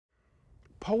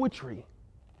Poetry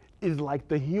is like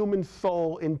the human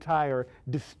soul entire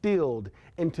distilled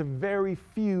into very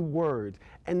few words,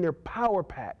 and they're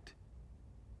power-packed.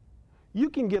 You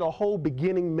can get a whole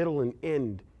beginning, middle, and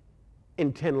end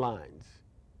in 10 lines.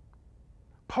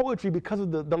 Poetry, because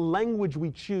of the language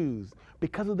we choose,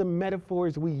 because of the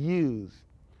metaphors we use,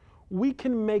 we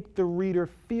can make the reader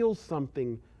feel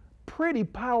something pretty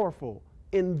powerful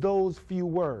in those few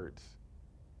words.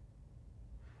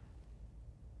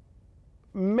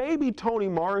 Maybe Toni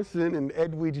Morrison and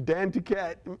Edwidge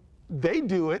Danticat, they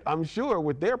do it, I'm sure,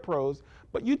 with their prose,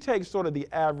 but you take sort of the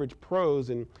average prose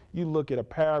and you look at a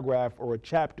paragraph or a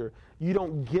chapter, you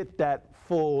don't get that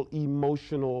full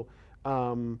emotional,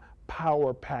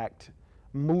 power-packed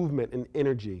movement and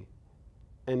energy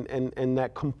and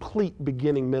that complete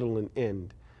beginning, middle, and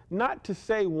end. Not to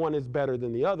say one is better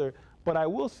than the other, but I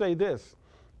will say this.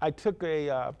 I took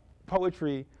a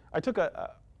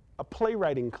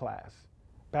playwriting class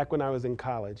back when I was in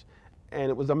college, and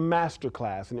it was a master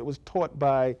class, and it was taught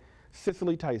by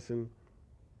Cicely Tyson,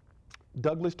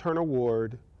 Douglas Turner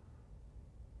Ward,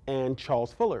 and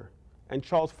Charles Fuller. And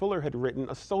Charles Fuller had written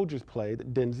a soldier's play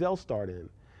that Denzel starred in,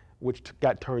 which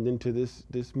got turned into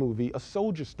this movie, A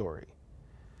Soldier Story.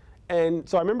 And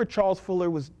so I remember Charles Fuller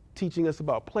was teaching us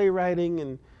about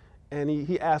playwriting, and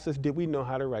he asked us, did we know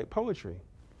how to write poetry?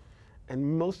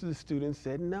 And most of the students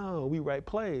said, no, we write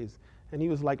plays. And he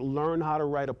was like, learn how to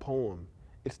write a poem.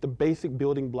 It's the basic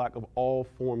building block of all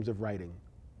forms of writing.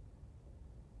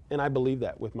 And I believe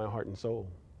that with my heart and soul.